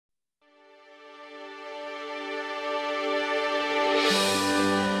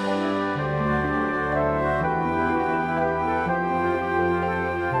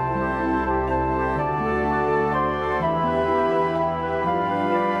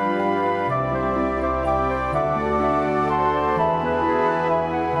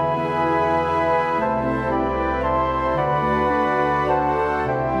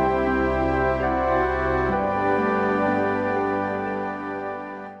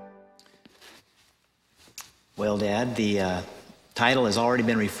Well, Dad, the title has already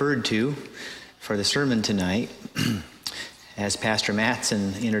been referred to for the sermon tonight. As Pastor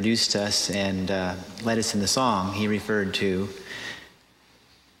Mattson introduced us and led us in the song, he referred to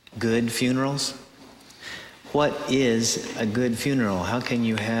good funerals. What is a good funeral? How can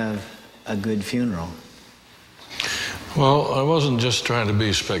you have a good funeral? Well, I wasn't just trying to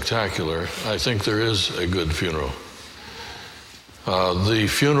be spectacular. I think there is a good funeral. The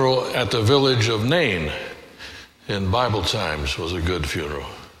funeral at the village of Nain in Bible times was a good funeral.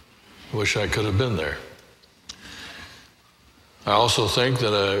 Wish I could have been there. I also think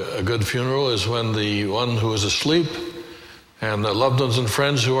that a good funeral is when the one who is asleep and the loved ones and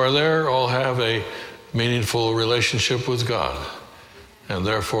friends who are there all have a meaningful relationship with God, and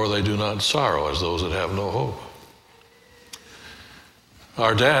therefore they do not sorrow as those that have no hope.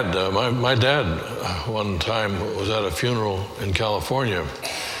 Our dad, my dad, one time was at a funeral in California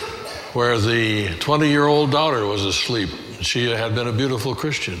where the 20-year-old daughter was asleep. She had been a beautiful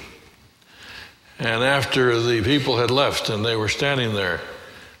Christian. And after the people had left and they were standing there,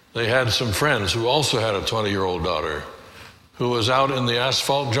 they had some friends who also had a 20-year-old daughter who was out in the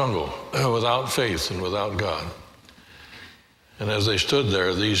asphalt jungle without faith and without God. And as they stood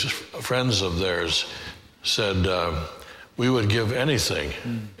there, these friends of theirs said, we would give anything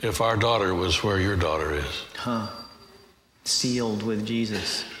if our daughter was where your daughter is. Sealed with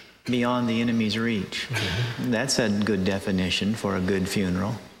Jesus, beyond the enemy's reach. That's a good definition for a good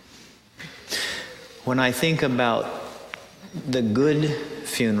funeral. When I think about the good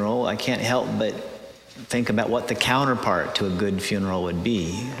funeral, I can't help but think about what the counterpart to a good funeral would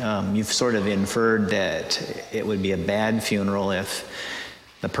be. You've sort of inferred that it would be a bad funeral if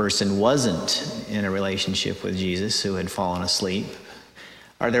the person wasn't in a relationship with Jesus, who had fallen asleep.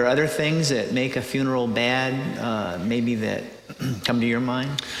 Are there other things that make a funeral bad, maybe that come to your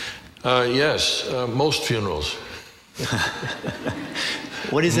mind? Yes, most funerals.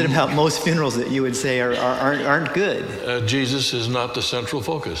 What is it about most funerals that you would say aren't good? Jesus is not the central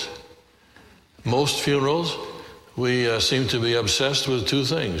focus. Most funerals, we seem to be obsessed with two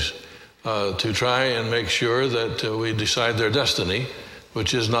things. To try and make sure that we decide their destiny,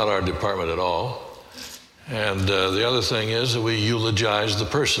 which is not our department at all. And the other thing is that we eulogize the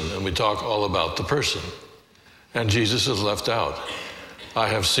person, and we talk all about the person. And Jesus is left out. I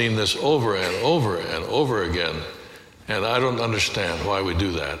have seen this over and over and over again, and I don't understand why we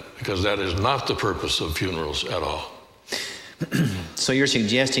do that, because that is not the purpose of funerals at all. So you're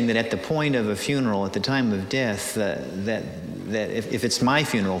suggesting that at the point of a funeral, at the time of death, that if it's my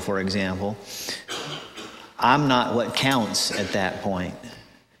funeral, for example, I'm not what counts at that point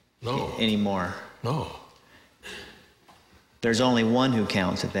anymore. No. There's only one who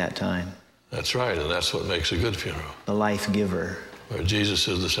counts at that time. That's right, and that's what makes a good funeral. The life giver. Where Jesus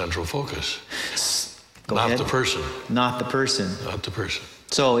is the central focus. Go ahead. The person. Not the person. Not the person.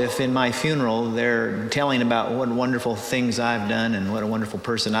 So if in my funeral they're telling about what wonderful things I've done and what a wonderful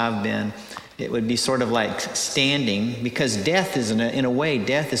person I've been, it would be sort of like standing, because death is, in a way,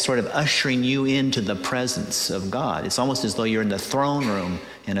 death is sort of ushering you into the presence of God. It's almost as though you're in the throne room,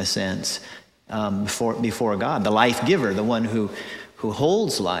 in a sense, before God, the life giver, the one who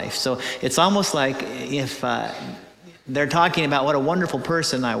holds life. So it's almost like if they're talking about what a wonderful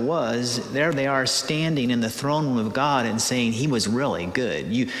person I was, there they are standing in the throne room of God and saying, he was really good.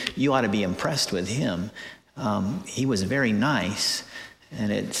 You ought to be impressed with him. He was very nice.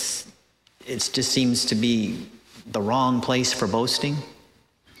 And it just seems to be the wrong place for boasting.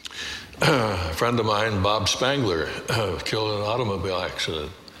 A friend of mine, Bob Spangler, killed in an automobile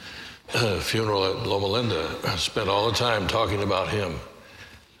accident. Funeral at Loma Linda. Spent all the time talking about him.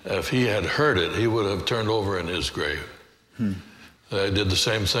 If he had heard it, he would have turned over in his grave. They did the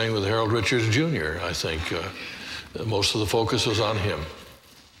same thing with Harold Richards Jr., I think. Most of the focus was on him.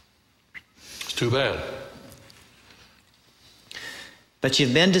 It's too bad. But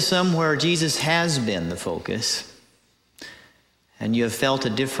you've been to some where Jesus has been the focus, and you have felt a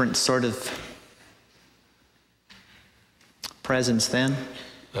different sort of presence then?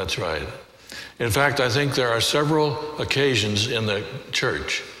 That's right. In fact, I think there are several occasions in the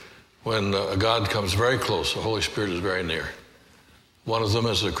church when God comes very close, the Holy Spirit is very near. One of them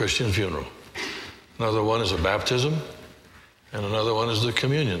is a Christian funeral. Another one is a baptism, and another one is the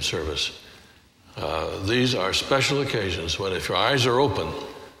communion service. These are special occasions when, if your eyes are open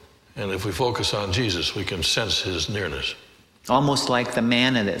and if we focus on Jesus, we can sense his nearness. Almost like the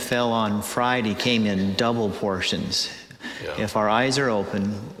manna that fell on Friday came in double portions. Yeah. If our eyes are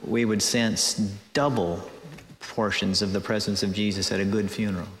open, we would sense double portions of the presence of Jesus at a good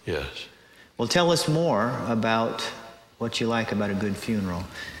funeral. Yes. Well, tell us more about what you like about a good funeral.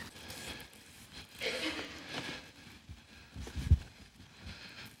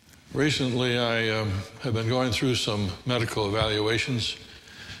 Recently, I have been going through some medical evaluations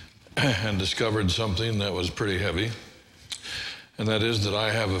and discovered something that was pretty heavy, and that is that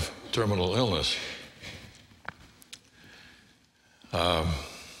I have a terminal illness. I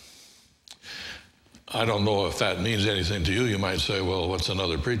don't know if that means anything to you. You might say, well, what's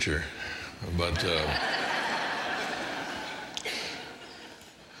another preacher? But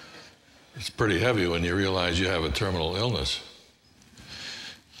it's pretty heavy when you realize you have a terminal illness.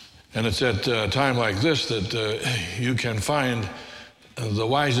 And it's at a time like this that you can find the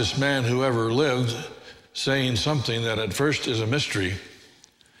wisest man who ever lived saying something that at first is a mystery,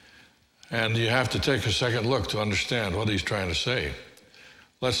 and you have to take a second look to understand what he's trying to say.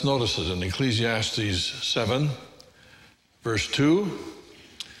 Let's notice it in Ecclesiastes 7, verse 2.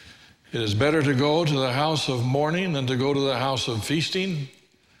 It is better to go to the house of mourning than to go to the house of feasting,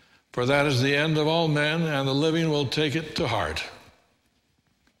 for that is the end of all men, and the living will take it to heart.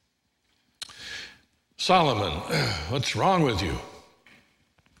 Solomon, what's wrong with you?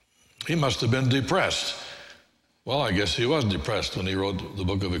 He must have been depressed. Well, I guess he was depressed when he wrote the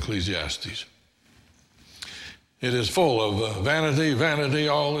book of Ecclesiastes. It is full of vanity, vanity,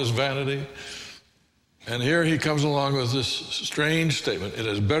 all is vanity. And here he comes along with this strange statement. It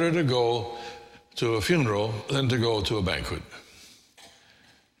is better to go to a funeral than to go to a banquet.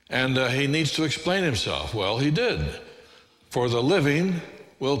 And he needs to explain himself. Well, he did. For the living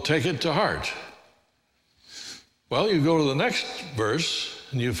will take it to heart. Well, you go to the next verse,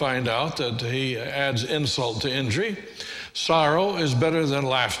 and you find out that he adds insult to injury. Sorrow is better than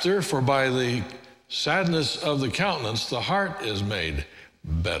laughter, for by the sadness of the countenance, the heart is made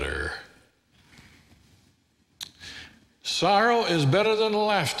better. Sorrow is better than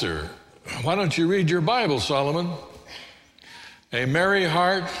laughter. Why don't you read your Bible, Solomon? A merry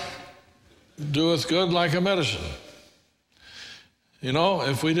heart doeth good like a medicine. You know,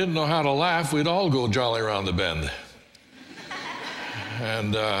 if we didn't know how to laugh, we'd all go jolly around the bend.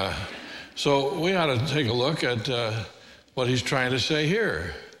 And so we ought to take a look at what he's trying to say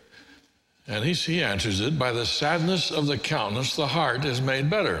here. And he answers it, by the sadness of the countenance, the heart is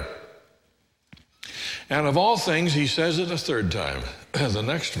made better. And of all things, he says it a third time, the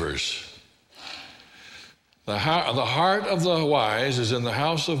next verse. The heart of the wise is in the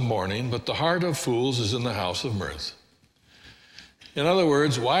house of mourning, but the heart of fools is in the house of mirth. In other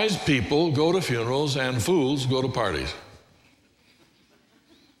words, wise people go to funerals and fools go to parties.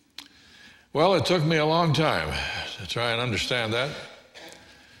 Well, it took me a long time to try and understand that.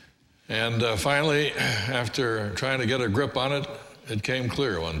 And finally, after trying to get a grip on it, it came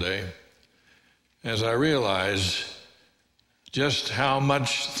clear one day as I realized just how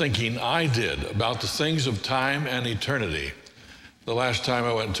much thinking I did about the things of time and eternity the last time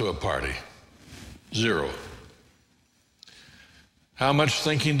I went to a party. 0. How much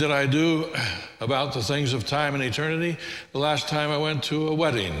thinking did I do about the things of time and eternity the last time I went to a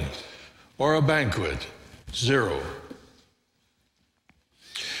wedding or a banquet? 0.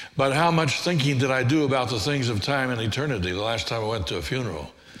 But how much thinking did I do about the things of time and eternity the last time I went to a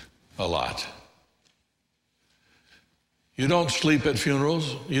funeral? A lot. You don't sleep at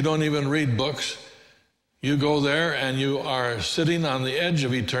funerals. You don't even read books. You go there and you are sitting on the edge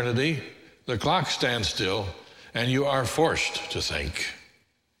of eternity. The clock stands still. And you are forced to think,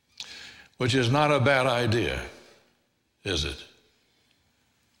 which is not a bad idea, is it?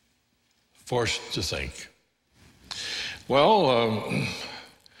 Forced to think. Well,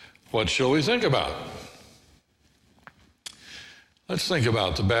 what shall we think about? Let's think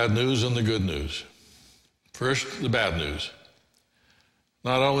about the bad news and the good news. First, the bad news.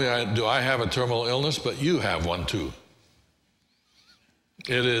 Not only do I have a terminal illness, but you have one too.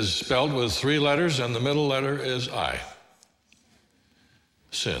 It is spelled with 3 letters, and the middle letter is I.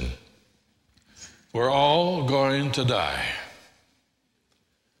 Sin. We're all going to die.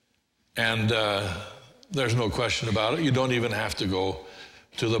 And there's no question about it. You don't even have to go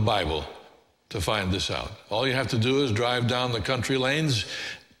to the Bible to find this out. All you have to do is drive down the country lanes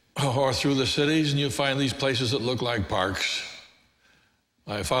or through the cities, and you find these places that look like parks.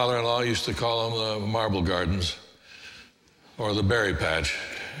 My father-in-law used to call them the marble gardens, or the berry patch.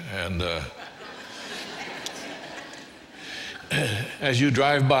 And as you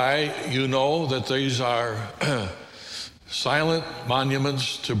drive by, you know that these are silent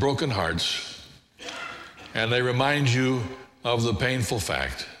monuments to broken hearts, and they remind you of the painful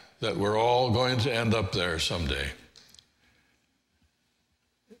fact that we're all going to end up there someday.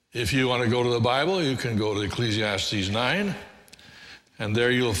 If you want to go to the Bible, you can go to Ecclesiastes 9, and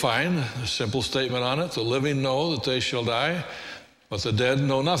there you'll find a simple statement on it. The living know that they shall die, but the dead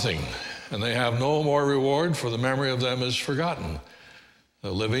know nothing, and they have no more reward, for the memory of them is forgotten.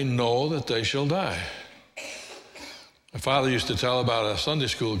 The living know that they shall die. My father used to tell about a Sunday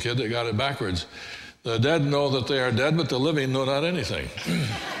school kid that got it backwards. The dead know that they are dead, but the living know not anything.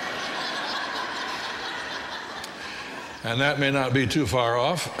 And that may not be too far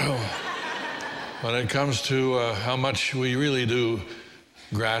off when it comes to how much we really do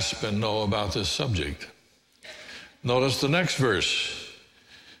grasp and know about this subject. Notice the next verse,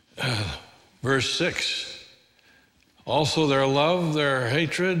 verse 6. Also their love, their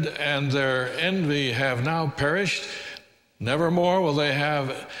hatred, and their envy have now perished. Nevermore will they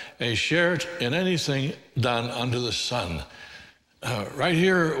have a share in anything done under the sun. Right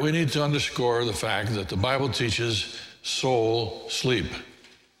here, we need to underscore the fact that the Bible teaches soul sleep.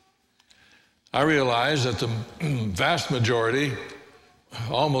 I realize that the vast majority,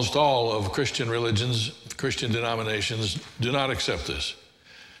 almost all of Christian religions, Christian denominations, do not accept this.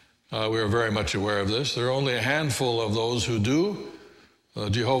 We are very much aware of this. There are only a handful of those who do.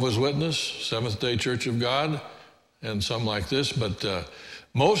 Jehovah's Witness, Seventh-day Church of God, and some like this. But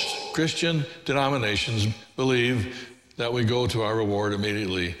most Christian denominations believe that we go to our reward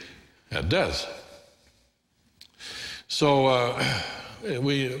immediately at death. So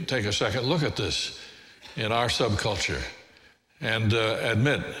we take a second look at this in our subculture and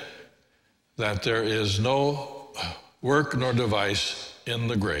admit that there is no work nor device in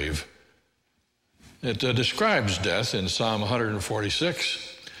the grave. It describes death in Psalm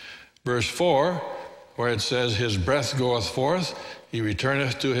 146, verse 4, where it says, his breath goeth forth, he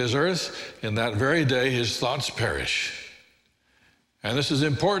returneth to his earth, in that very day his thoughts perish. And this is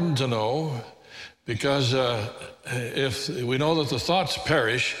important to know, because if we know that the thoughts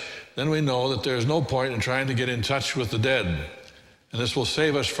perish, then we know that there's no point in trying to get in touch with the dead. And this will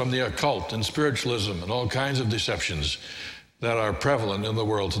save us from the occult and spiritualism and all kinds of deceptions that are prevalent in the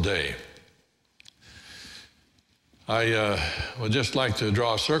world today. I would just like to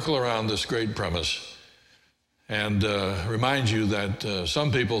draw a circle around this great premise and remind you that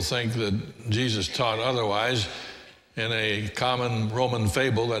some people think that Jesus taught otherwise in a common Roman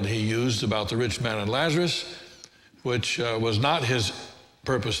fable that he used about the rich man and Lazarus, which was not his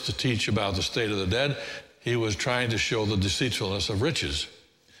purpose to teach about the state of the dead. He was trying to show the deceitfulness of riches.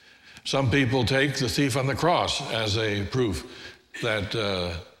 Some people take the thief on the cross as a proof that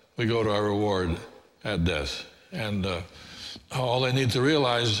we go to our reward at death. And all they need to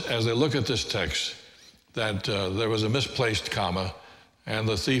realize as they look at this text that there was a misplaced comma, and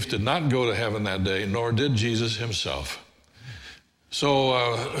the thief did not go to heaven that day, nor did Jesus himself. So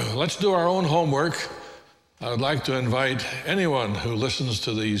let's do our own homework. I would like to invite anyone who listens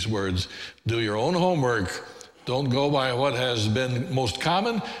to these words, do your own homework. Don't go by what has been most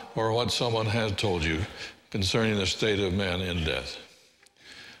common or what someone has told you concerning the state of man in death.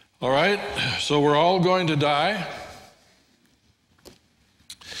 All right, so we're all going to die.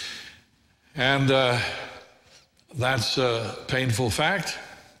 And that's a painful fact.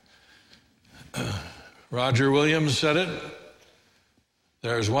 Roger Williams said it.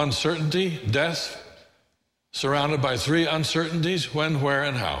 There's one certainty, death, surrounded by three uncertainties, when, where,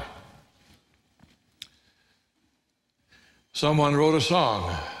 and how. Someone wrote a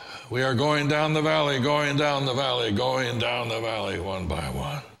song. We are going down the valley, going down the valley, going down the valley one by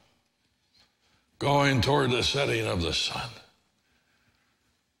one, going toward the setting of the sun.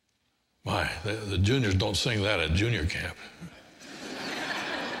 My, the juniors don't sing that at junior camp.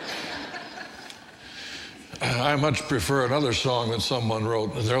 I much prefer another song that someone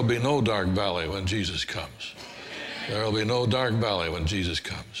wrote. There'll be no dark valley when Jesus comes. There'll be no dark valley when Jesus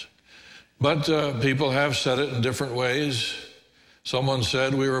comes. But people have said it in different ways. Someone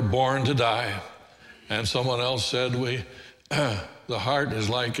said we were born to die. And someone else said the heart is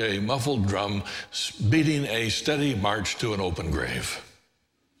like a muffled drum beating a steady march to an open grave.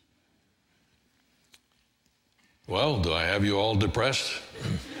 Well, do I have you all depressed?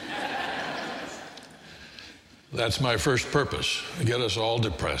 That's my first purpose, get us all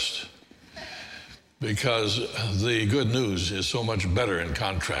depressed. Because the good news is so much better in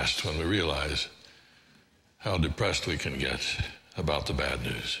contrast when we realize how depressed we can get about the bad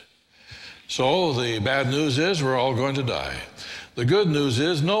news. So the bad news is we're all going to die. The good news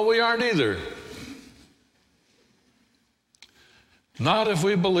is, no, we aren't either. Not if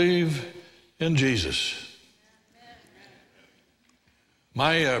we believe in Jesus.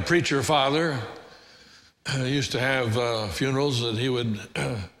 My preacher father used to have funerals that he would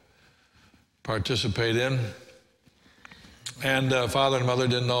participate in. And father and mother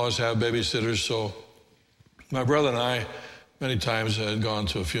didn't always have babysitters, so my brother and I many times had gone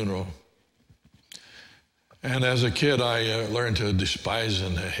to a funeral. And as a kid, I learned to despise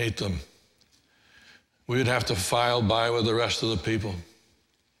and hate them. We would have to file by with the rest of the people.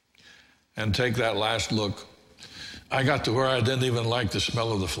 and take that last look, I got to where I didn't even like the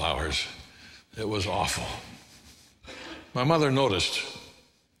smell of the flowers. It was awful. My mother noticed.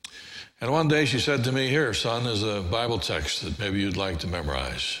 And one day she said to me, "Here, son, is a Bible text that maybe you'd like to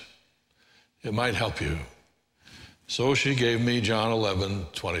memorize. It might help you." So she gave me John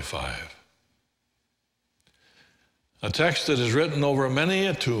 11:25. A text that is written over many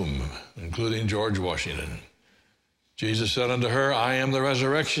a tomb, including George Washington. Jesus said unto her, "I am the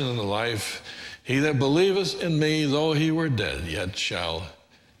resurrection and the life. He that believeth in me, though he were dead, yet shall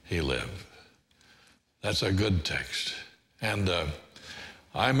he live." That's a good text. And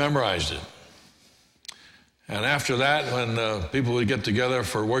I memorized it. And after that, when people would get together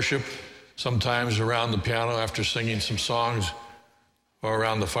for worship, sometimes around the piano after singing some songs or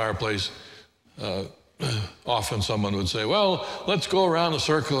around the fireplace, often someone would say, "Well, let's go around the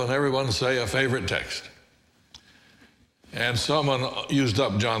circle and everyone say a favorite text." And someone used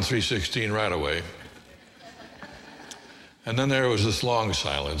up John 3:16 right away. And then there was this long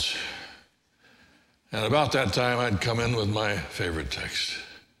silence. And about that time, I'd come in with my favorite text.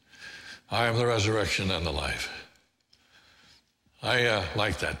 I am the resurrection and the life. I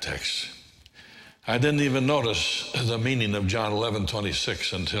like that text. I didn't even notice the meaning of John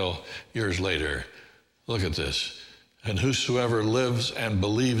 11:26 until years later. Look at this. "And whosoever lives and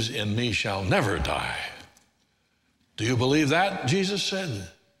believes in me shall never die." Do you believe that? Jesus said.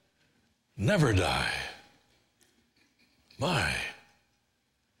 Never die. My.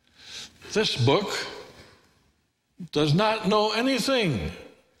 This book does not know anything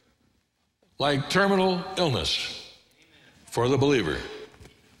like terminal illness for the believer.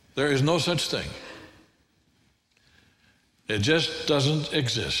 There is no such thing. It just doesn't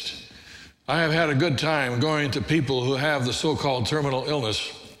exist. I have had a good time going to people who have the so-called terminal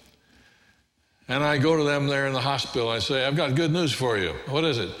illness, and I go to them there in the hospital. I say, "I've got good news for you." "What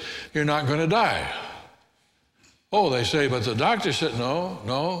is it?" "You're not going to die." "Oh," they say, "but the doctor said,"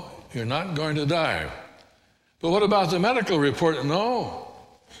 No, you're not going to die." "But what about the medical report?" No,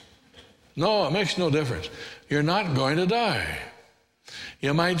 it makes no difference. You're not going to die.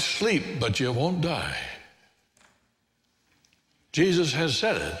 You might sleep, but you won't die. Jesus has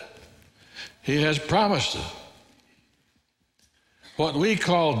said it. He has promised it. What we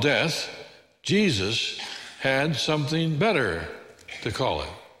call death, Jesus had something better to call it.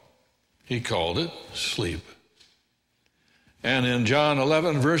 He called it sleep. And in John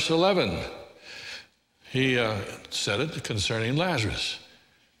 11, verse 11, he said it concerning Lazarus.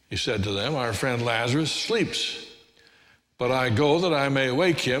 He said to them, "Our friend Lazarus sleeps, but I go that I may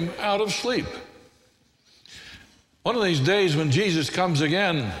wake him out of sleep." One of these days when Jesus comes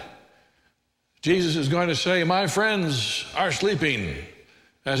again, Jesus is going to say, "My friends are sleeping,"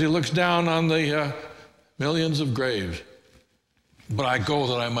 as he looks down on the millions of graves. "But I go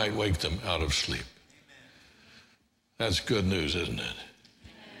that I might wake them out of sleep." That's good news, isn't it?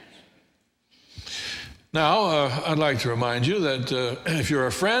 Now, I'd like to remind you that if you're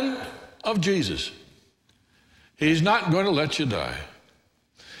a friend of Jesus, he's not going to let you die.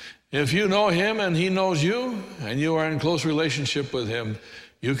 If you know him and he knows you, and you are in close relationship with him,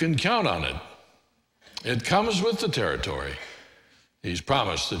 you can count on it. It comes with the territory. He's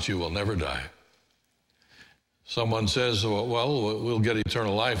promised that you will never die. Someone says, "Well, we'll get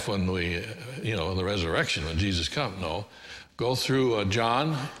eternal life when we, in the resurrection, when Jesus comes." No. Go through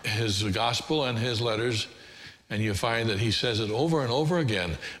John, his gospel, and his letters, and you find that he says it over and over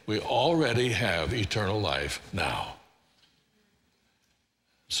again. We already have eternal life now.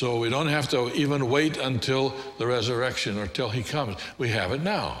 So we don't have to even wait until the resurrection or till he comes. We have it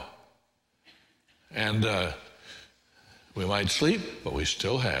now. And we might sleep, but we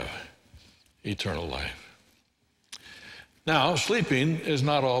still have eternal life. Now, sleeping is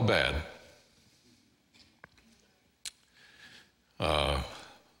not all bad.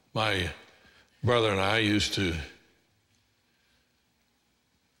 My brother and I used to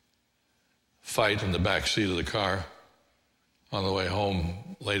fight in the back seat of the car on the way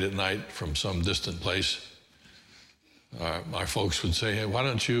home late at night from some distant place. Our folks would say, "Hey, why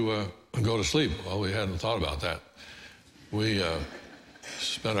don't you go to sleep?" Well, we hadn't thought about that. We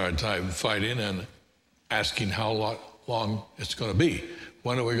spent our time fighting and asking how long it's going to be.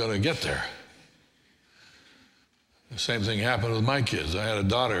 When are we going to get there? The same thing happened with my kids. I had a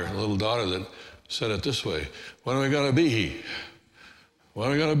little daughter that said it this way: "When are we going to be he? When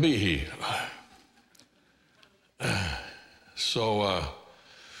are we going to be he?" So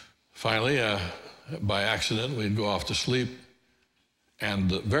finally, by accident, we'd go off to sleep, and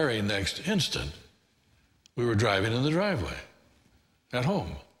the very next instant, we were driving in the driveway at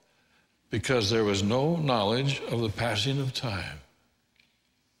home because there was no knowledge of the passing of time.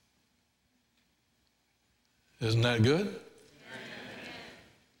 Isn't that good?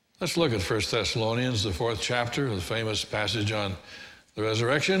 Let's look at 1 Thessalonians, the 4th chapter, the famous passage on the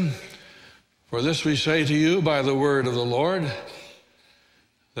resurrection. For this we say to you by the word of the Lord,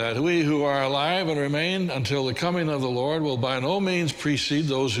 that we who are alive and remain until the coming of the Lord will by no means precede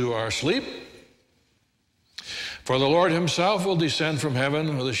those who are asleep. For the Lord himself will descend from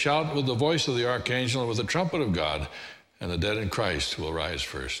heaven with a shout, with the voice of the archangel, and with the trumpet of God, and the dead in Christ will rise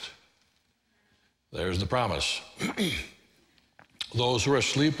first. There's the promise. Those who are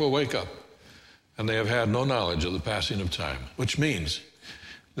asleep will wake up, and they have had no knowledge of the passing of time, which means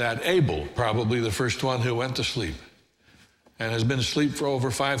that Abel, probably the first one who went to sleep, and has been asleep for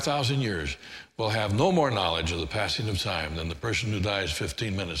over 5,000 years, will have no more knowledge of the passing of time than the person who dies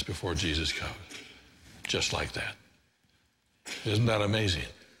 15 minutes before Jesus comes. Just like that. Isn't that amazing?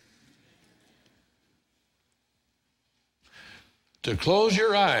 To close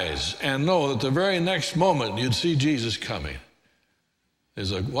your eyes and know that the very next moment you'd see Jesus coming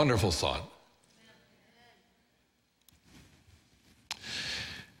is a wonderful thought.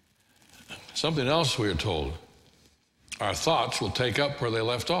 Something else we are told. Our thoughts will take up where they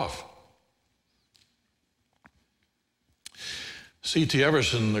left off. C.T.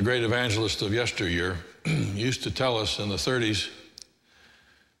 Everson, the great evangelist of yesteryear, used to tell us in the 30s,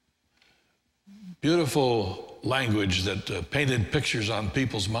 beautiful language that painted pictures on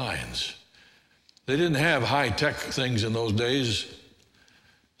people's minds. They didn't have high-tech things in those days,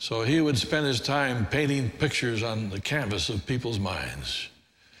 so he would spend his time painting pictures on the canvas of people's minds.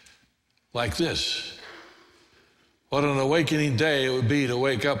 Like this. What an awakening day it would be to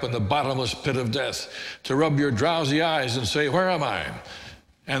wake up in the bottomless pit of death, to rub your drowsy eyes and say, where am I?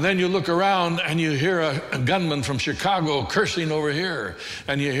 And then you look around and you hear a gunman from Chicago cursing over here,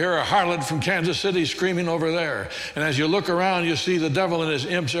 and you hear a harlot from Kansas City screaming over there. And as you look around, you see the devil and his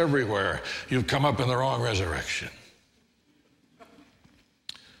imps everywhere. You've come up in the wrong resurrection.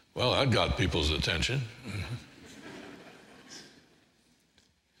 Well, that got people's attention.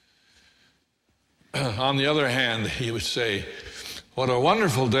 On the other hand, he would say, what a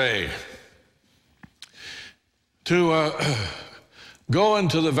wonderful day to go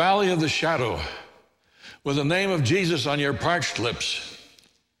into the valley of the shadow with the name of Jesus on your parched lips,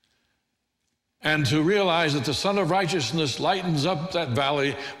 and to realize that the Son of Righteousness lightens up that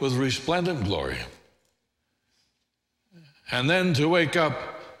valley with resplendent glory. And then to wake up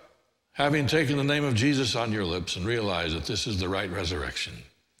having taken the name of Jesus on your lips and realize that this is the right resurrection.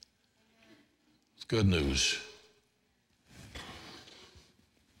 Good news.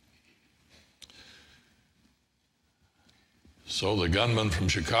 So the gunman from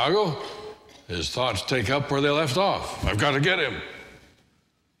Chicago, his thoughts take up where they left off. I've got to get him.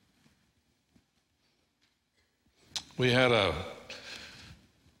 We had a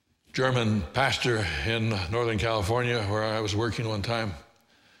German pastor in Northern California where I was working one time,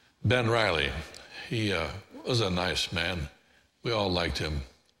 Ben Riley. He was a nice man. We all liked him.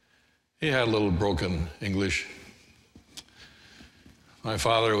 He had a little broken English. My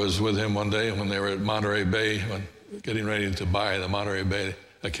father was with him one day when they were at Monterey Bay, getting ready to buy the Monterey Bay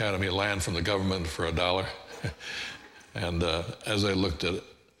Academy land from the government for $1. And as they looked at it,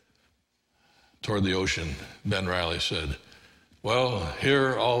 toward the ocean, Ben Riley said, well,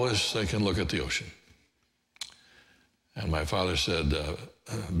 here always they can look at the ocean. And my father said,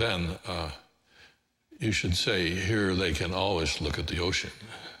 Ben, you should say, here they can always look at the ocean.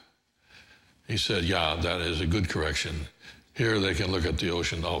 He said, yeah, that is a good correction. Here they can look at the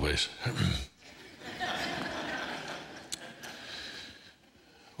ocean always.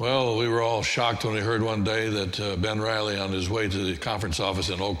 Well, we were all shocked when we heard one day that Ben Riley, on his way to the conference office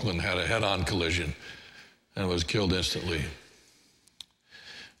in Oakland, had a head-on collision and was killed instantly.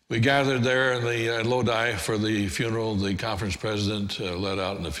 We gathered there in the Lodi for the funeral. The conference president led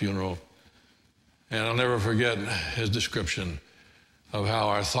out in the funeral. And I'll never forget his description of how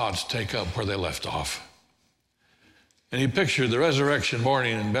our thoughts take up where they left off. And he pictured the resurrection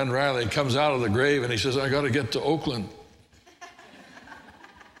morning, and Ben Riley comes out of the grave and he says, I got to get to Oakland.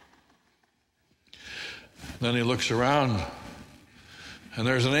 Then he looks around and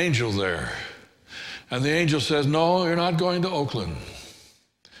there's an angel there. And the angel says, no, you're not going to Oakland.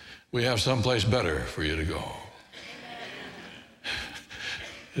 We have someplace better for you to go.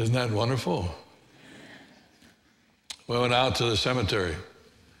 Isn't that wonderful? We went out to the cemetery,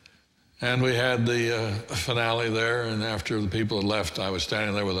 and we had the finale there, and after the people had left, I was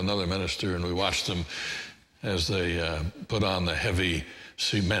standing there with another minister, and we watched them as they put on the heavy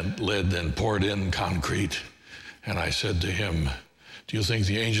cement lid and poured in concrete. And I said to him, do you think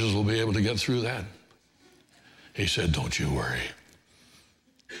the angels will be able to get through that? He said, don't you worry.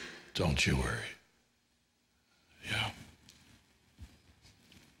 Don't you worry. Yeah.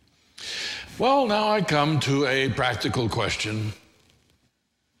 Well, now I come to a practical question.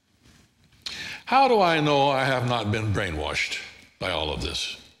 How do I know I have not been brainwashed by all of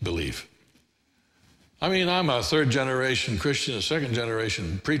this belief? I mean, I'm a third-generation Christian, a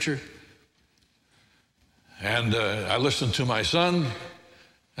second-generation preacher, and I listen to my son,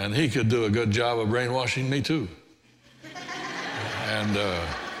 and he could do a good job of brainwashing me too. And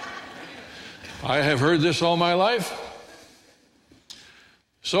I have heard this all my life.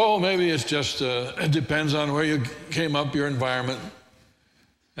 So maybe it's just, it depends on where you came up, your environment,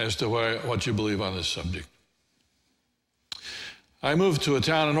 as to what you believe on this subject. I moved to a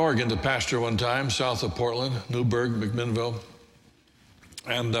town in Oregon to pastor one time, south of Portland, Newburgh, McMinnville.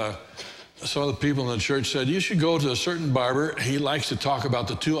 And some of the people in the church said, you should go to a certain barber. He likes to talk about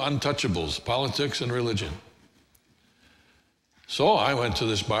the two untouchables, politics and religion. So I went to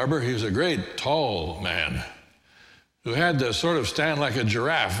this barber. He was a great, tall man who had to sort of stand like a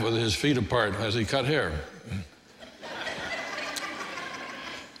giraffe with his feet apart as he cut hair.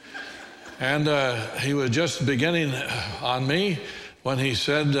 And he was just beginning on me when he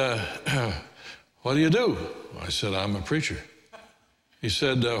said, what do you do? I said, I'm a preacher. He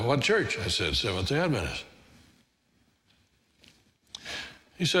said, what church? I said, Seventh-day Adventist.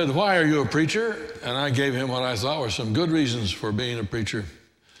 He said, why are you a preacher? And I gave him what I thought were some good reasons for being a preacher.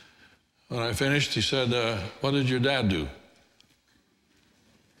 When I finished, he said, what did your dad do?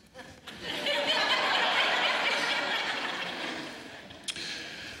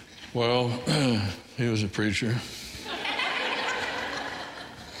 Well, he was a preacher.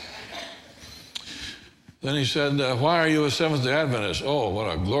 Then he said, why are you a Seventh-day Adventist? Oh, what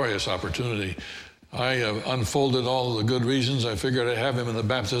a glorious opportunity. I unfolded all the good reasons. I figured I'd have him in the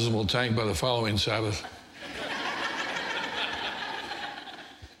baptismal tank by the following Sabbath.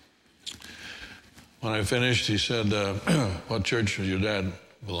 When I finished, he said, what church does your dad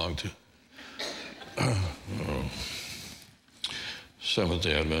belong to?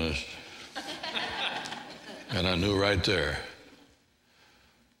 Seventh-day Adventist. And I knew right there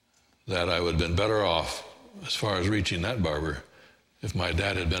that I would have been better off as far as reaching that barber if my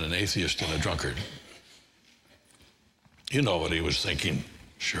dad had been an atheist and a drunkard. You know what he was thinking.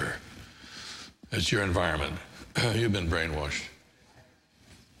 Sure. It's your environment. You've been brainwashed.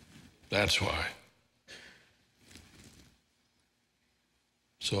 That's why.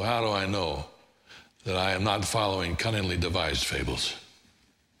 So how do I know that I am not following cunningly devised fables?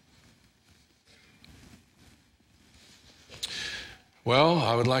 Well,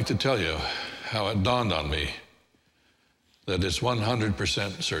 I would like to tell you how it dawned on me that it's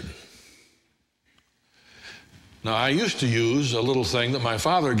 100% certain. Now, I used to use a little thing that my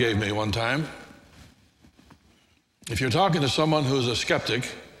father gave me one time. If you're talking to someone who's a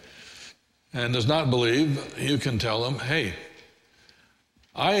skeptic and does not believe, you can tell them, hey,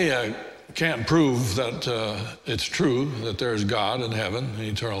 I can't prove that it's true that there's God in heaven and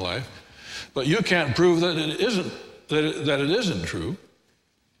eternal life, but you can't prove that it isn't true.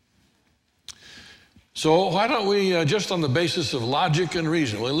 So why don't we just on the basis of logic and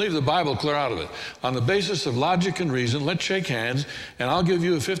reason, we'll leave the Bible clear out of it. On the basis of logic and reason, let's shake hands, and I'll give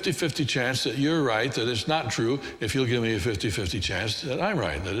you a 50-50 chance that you're right, that it's not true, if you'll give me a 50-50 chance that I'm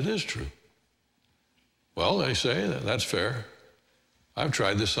right, that it is true. Well, they say that's fair. I've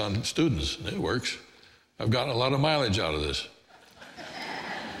tried this on students, and it works. I've gotten a lot of mileage out of this.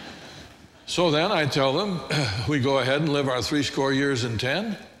 So then I tell them, we go ahead and live our 70 years and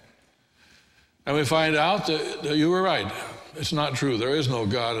 10, and we find out that you were right. It's not true. There is no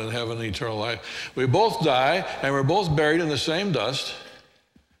God in heaven and eternal life. We both die, and we're both buried in the same dust,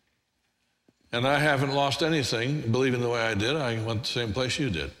 and I haven't lost anything believing the way I did. I went the same place you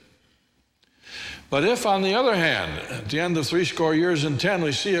did. But if, on the other hand, at the end of 70 years and 10,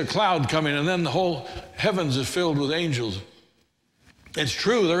 we see a cloud coming, and then the whole heavens is filled with angels, it's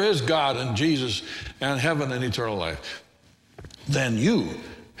true, there is God and Jesus and heaven and eternal life, then you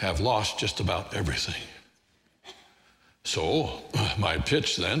have lost just about everything. So my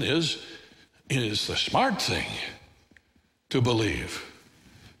pitch then is, it is the smart thing to believe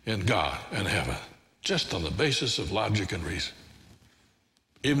in God and heaven, just on the basis of logic and reason,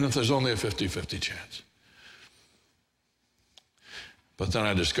 even if there's only a 50-50 chance. But then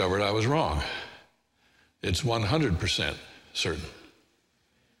I discovered I was wrong. It's 100% certain.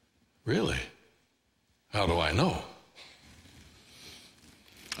 Really? How do I know?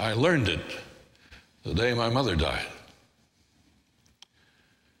 I learned it the day my mother died.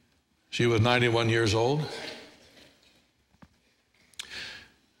 She was 91 years old.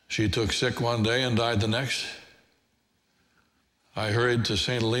 She took sick one day and died the next. I hurried to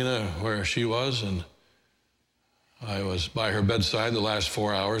St. Helena where she was, and I was by her bedside the last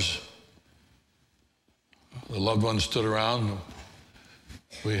 4 hours. The loved ones stood around.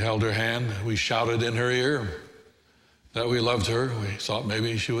 We held her hand. We shouted in her ear that we loved her. We thought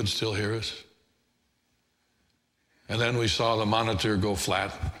maybe she would still hear us. And then we saw the monitor go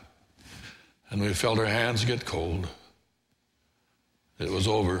flat, and we felt her hands get cold. It was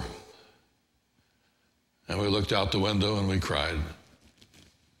over. And we looked out the window and we cried.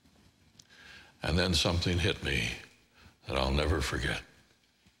 And then something hit me that I'll never forget.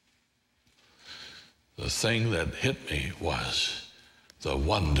 The thing that hit me was the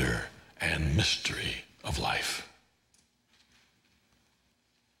wonder and mystery of life.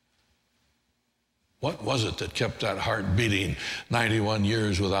 What was it that kept that heart beating 91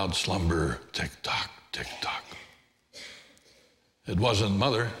 years without slumber? Tick-tock, tick-tock. It wasn't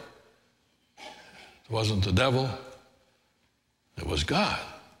mother. It wasn't the devil. It was God.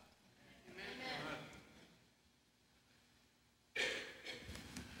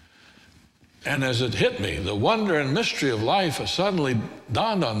 And as it hit me, the wonder and mystery of life suddenly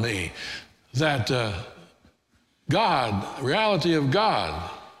dawned on me that God, the reality of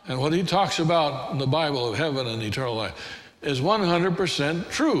God, and what he talks about in the Bible of heaven and eternal life is 100%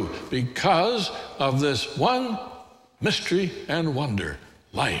 true because of this one mystery and wonder,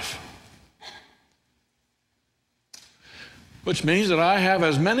 life. Which means that I have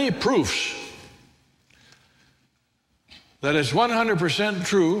as many proofs that it's 100%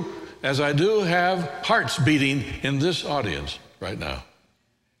 true as I do have hearts beating in this audience right now.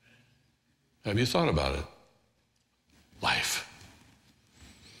 Have you thought about it? Life.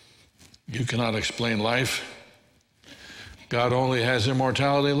 You cannot explain life. God only has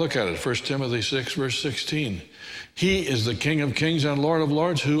immortality. Look at it, 1 Timothy 6, verse 16. He is the King of kings and Lord of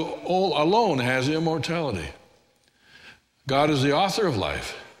lords who alone has immortality. God is the author of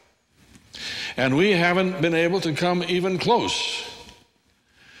life. And we haven't been able to come even close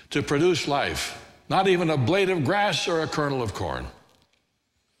to produce life, not even a blade of grass or a kernel of corn.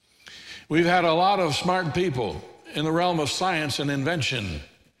 We've had a lot of smart people in the realm of science and invention,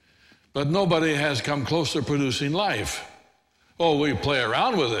 but nobody has come close to producing life. Oh, we play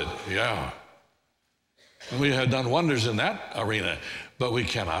around with it, yeah. And we have done wonders in that arena, but we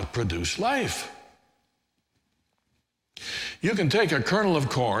cannot produce life. You can take a kernel of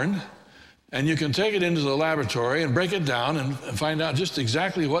corn and you can take it into the laboratory and break it down and find out just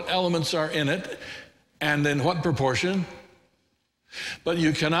exactly what elements are in it and in what proportion. But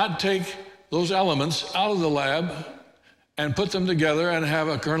you cannot take those elements out of the lab and put them together and have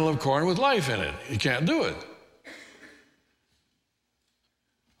a kernel of corn with life in it. You can't do it.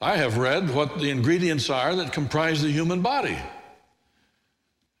 I have read what the ingredients are that comprise the human body.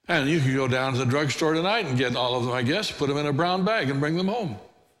 And you can go down to the drugstore tonight and get all of them, I guess, put them in a brown bag and bring them home.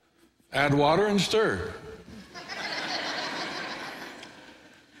 Add water and stir.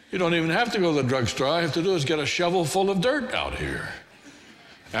 You don't even have to go to the drugstore. All I have to do is get a shovel full of dirt out here.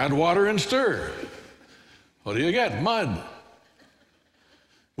 Add water and stir. What do you get? Mud.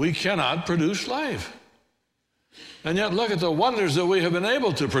 We cannot produce life. And yet look at the wonders that we have been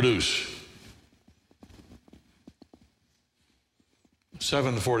able to produce.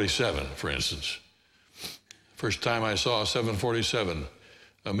 747, for instance. First time I saw a 747,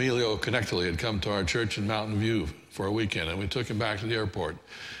 Emilio Connectily had come to our church in Mountain View for a weekend, and we took him back to the airport.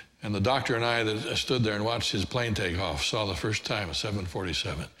 And the doctor and I that stood there and watched his plane take off saw the first time a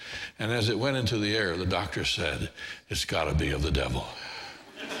 747. And as it went into the air, the doctor said, "It's got to be of the devil."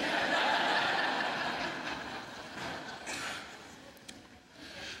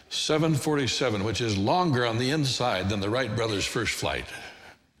 (747), which is longer on the inside than the Wright brothers' first flight.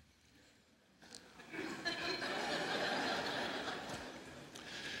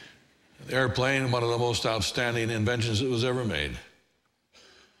 The airplane, one of the most outstanding inventions that was ever made.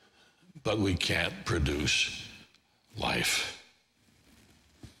 But we can't produce life.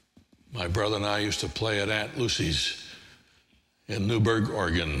 My brother and I used to play at Aunt Lucy's in Newburgh,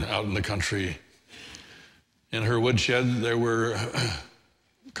 Oregon, out in the country. In her woodshed, there were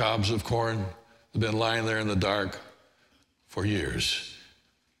cobs of corn that had been lying there in the dark for years.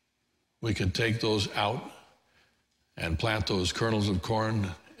 We could take those out and plant those kernels of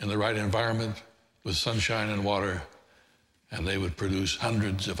corn in the right environment with sunshine and water, and they would produce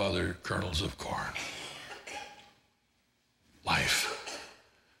hundreds of other kernels of corn. Life.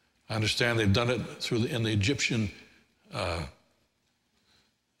 I understand they've done it in the Egyptian,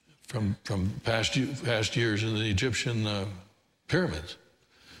 from past years in the Egyptian pyramids.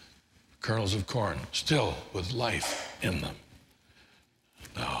 Kernels of corn, still with life in them.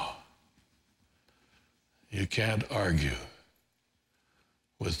 No. You can't argue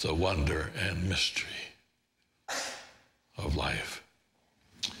with the wonder and mystery of life.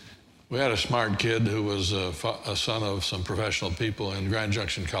 We had a smart kid who was a son of some professional people in Grand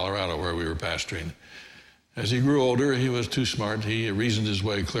Junction, Colorado, where we were pastoring. As he grew older, he was too smart. He reasoned his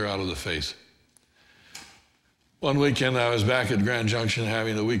way clear out of the faith. One weekend, I was back at Grand Junction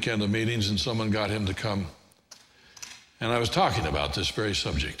having a weekend of meetings, and someone got him to come. And I was talking about this very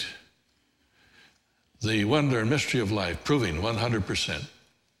subject. The wonder and mystery of life, proving 100%.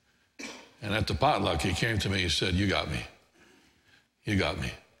 And at the potluck, he came to me, he said, "You got me. You got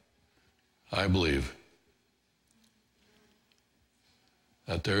me. I believe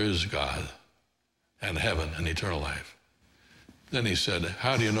that there is God and heaven and eternal life." Then he said,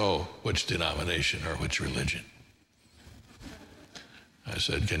 "How do you know which denomination or which religion?" I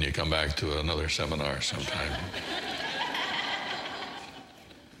said, "Can you come back to another seminar sometime?"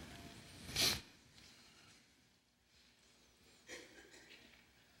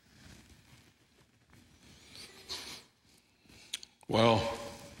 Well,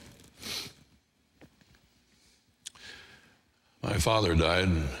 my father died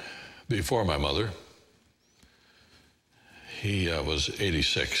before my mother. He was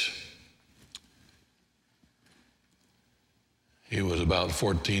 86. He was about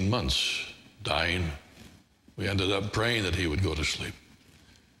 14 months dying. We ended up praying that he would go to sleep.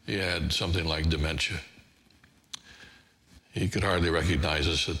 He had something like dementia. He could hardly recognize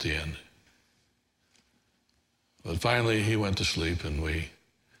us at the end. But finally, he went to sleep, and we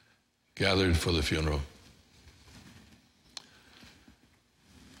gathered for the funeral.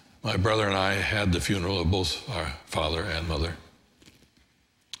 My brother and I had the funeral of both our father and mother.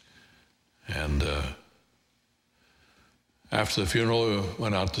 And after the funeral, we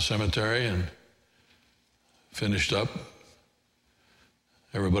went out to the cemetery and finished up.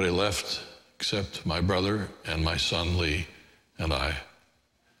 Everybody left except my brother and my son, Lee, and I.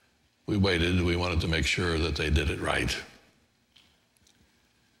 We waited. We wanted to make sure that they did it right.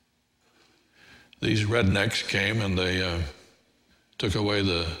 These rednecks came and they took away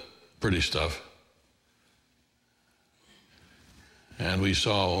the pretty stuff. And we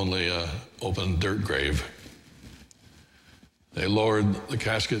saw only an open dirt grave. They lowered the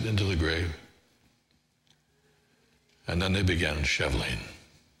casket into the grave. And then they began shoveling.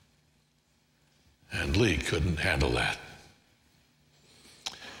 And Lee couldn't handle that.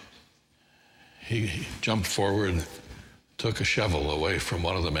 He jumped forward, took a shovel away from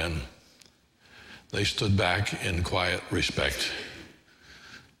one of the men. They stood back in quiet respect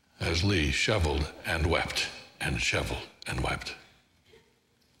as Lee shoveled and wept and shoveled and wept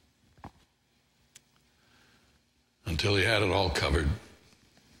until he had it all covered.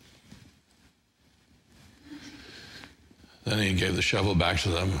 Then he gave the shovel back to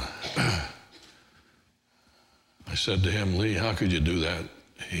them. I said to him, "Lee, how could you do that?"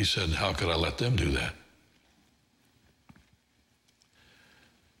 He said, "How could I let them do that?"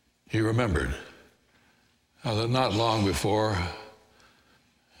 He remembered how that not long before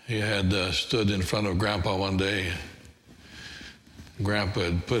he had stood in front of Grandpa one day. Grandpa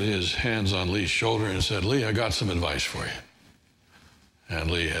had put his hands on Lee's shoulder and said, "Lee, I got some advice for you."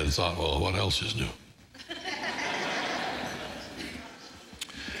 And Lee had thought, well, what else is new?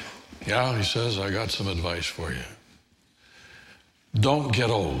 "Yeah," he says, "I got some advice for you. Don't get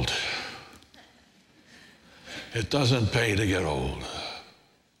old. It doesn't pay to get old."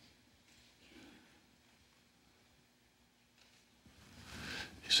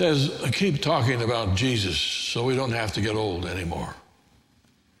 He says, "I keep talking about Jesus so we don't have to get old anymore."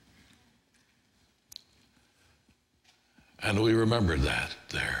 And we remembered that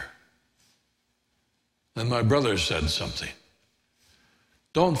there. Then my brother said something.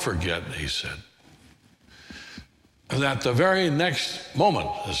 "Don't forget," he said, "that the very next moment,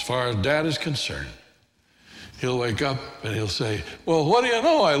 as far as Dad is concerned, he'll wake up and he'll say, 'Well, what do you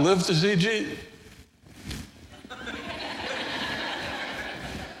know? I lived to see Jesus.'"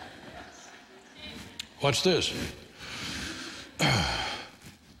 Watch this.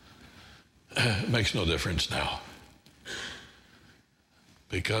 It makes no difference now,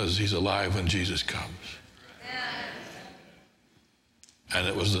 because he's alive when Jesus comes. And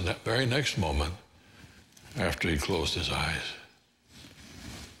it was the very next moment after he closed his eyes.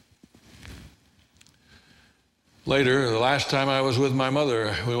 Later, the last time I was with my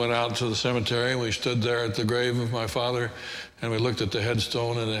mother, we went out to the cemetery and we stood there at the grave of my father and we looked at the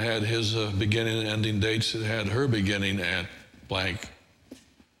headstone and it had his beginning and ending dates. It had her beginning at blank.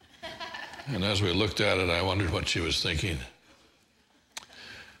 And as we looked at it, I wondered what she was thinking.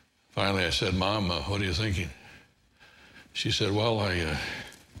 Finally, I said, "Mom, what are you thinking?" She said, "Well,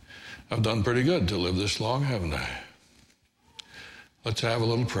 I've done pretty good to live this long, haven't I? Let's have a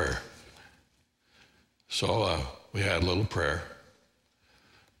little prayer." So we had a little prayer.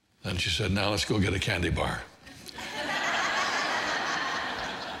 Then she said, now let's go get a candy bar.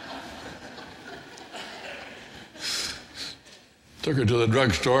 Took her to the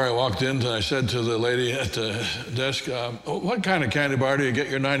drugstore. I walked in and I said to the lady at the desk, what kind of candy bar do you get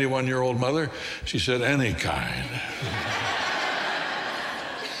your 91-year-old mother? She said, any kind.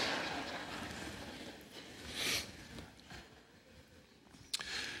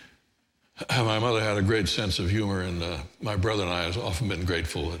 My mother had a great sense of humor, and my brother and I have often been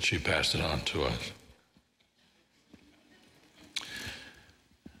grateful that she passed it on to us.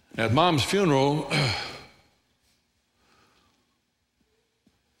 At Mom's funeral,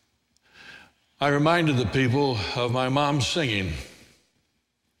 I reminded the people of my mom singing.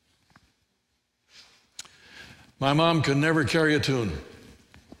 My mom could never carry a tune.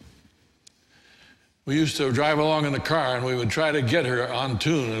 We used to drive along in the car, and we would try to get her on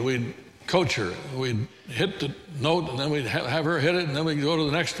tune, and we'd coach her. We'd hit the note, and then we'd have her hit it, and then we'd go to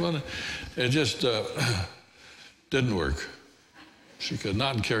the next one. It just didn't work. She could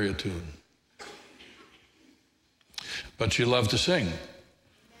not carry a tune. But she loved to sing.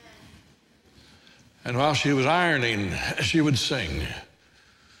 And while she was ironing, she would sing.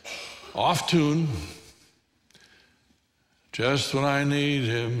 Off tune. Just when I need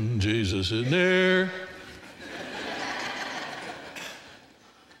him, Jesus is near.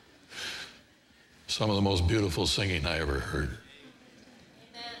 Some of the most beautiful singing I ever heard.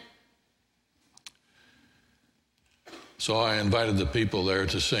 Amen. So I invited the people there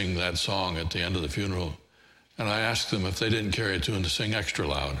to sing that song at the end of the funeral, and I asked them if they didn't carry a tune to sing extra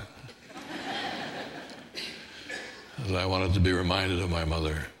loud. As I wanted to be reminded of my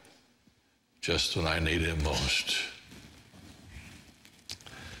mother, just when I need him most.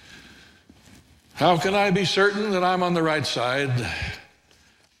 How can I be certain that I'm on the right side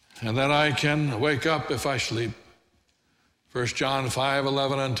and that I can wake up if I sleep? 1 John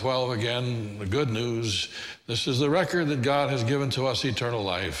 5:11 and 12 again, the good news. This is the record that God has given to us, eternal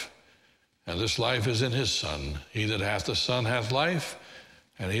life, and this life is in his Son. He that hath the Son hath life,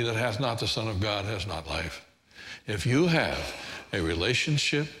 and he that hath not the Son of God has not life. If you have a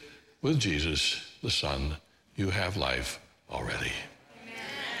relationship with Jesus, the Son, you have life already. Amen.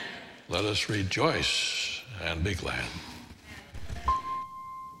 Let us rejoice and be glad.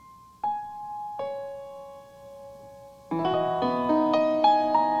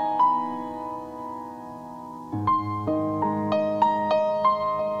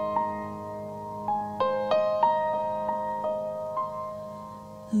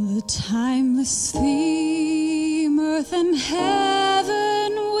 The timeless theme, earth and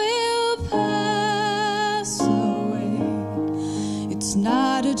heaven will pass away. It's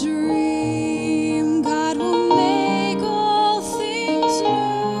not a dream, God will make all things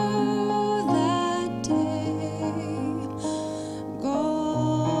new that day.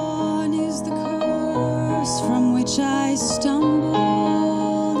 Gone is the curse from which I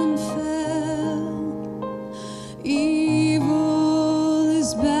stumbled and fell. Evil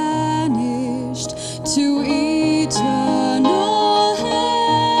is banished to eternal hell.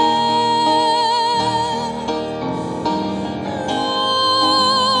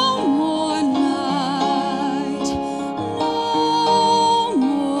 No more night, no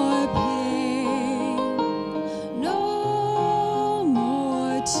more pain, no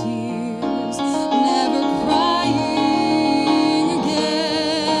more tears, never crying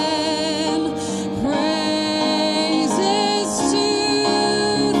again. Praises to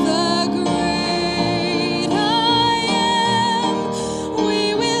the great I am.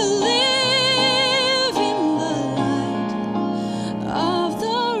 We will live in the light of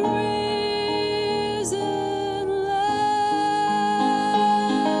the risen Lamb.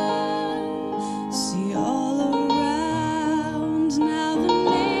 See all around now the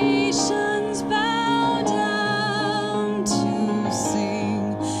nations bow down to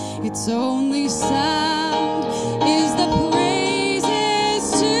sing. Its only sound is the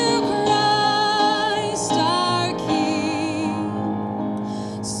praises to Christ our King.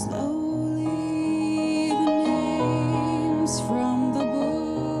 Slowly the names from the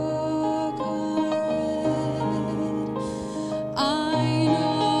book are read. I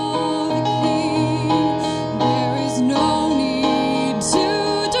know the King, there is no need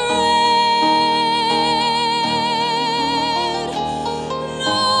to dread.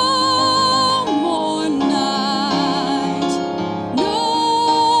 No more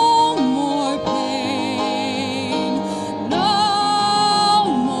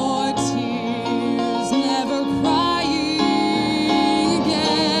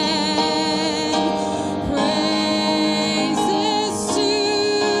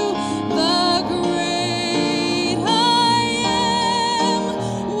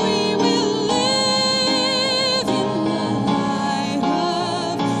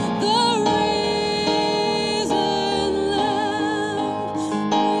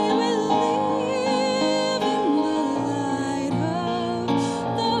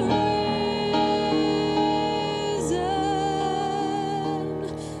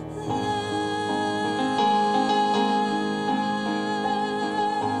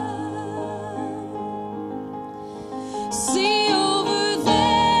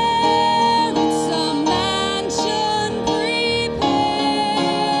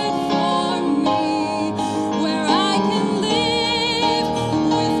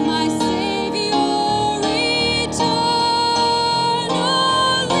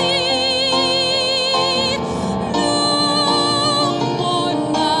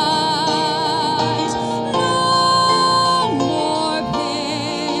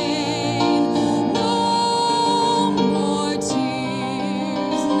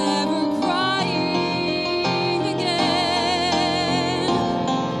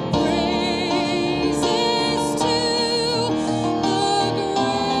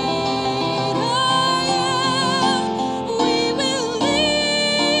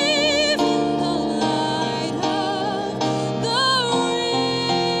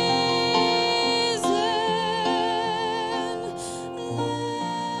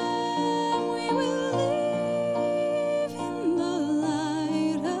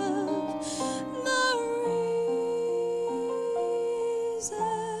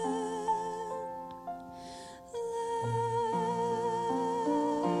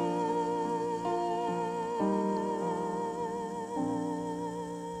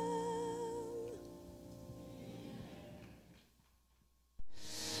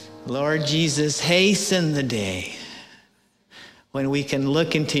Lord Jesus, hasten the day when we can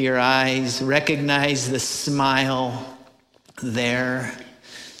look into your eyes, recognize the smile there,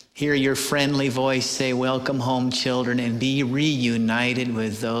 hear your friendly voice say, welcome home, children, and be reunited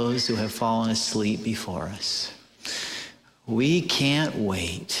with those who have fallen asleep before us. We can't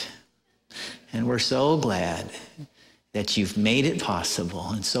wait, and we're so glad that you've made it possible.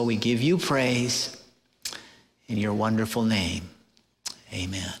 And so we give you praise in your wonderful name.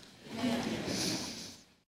 Amen.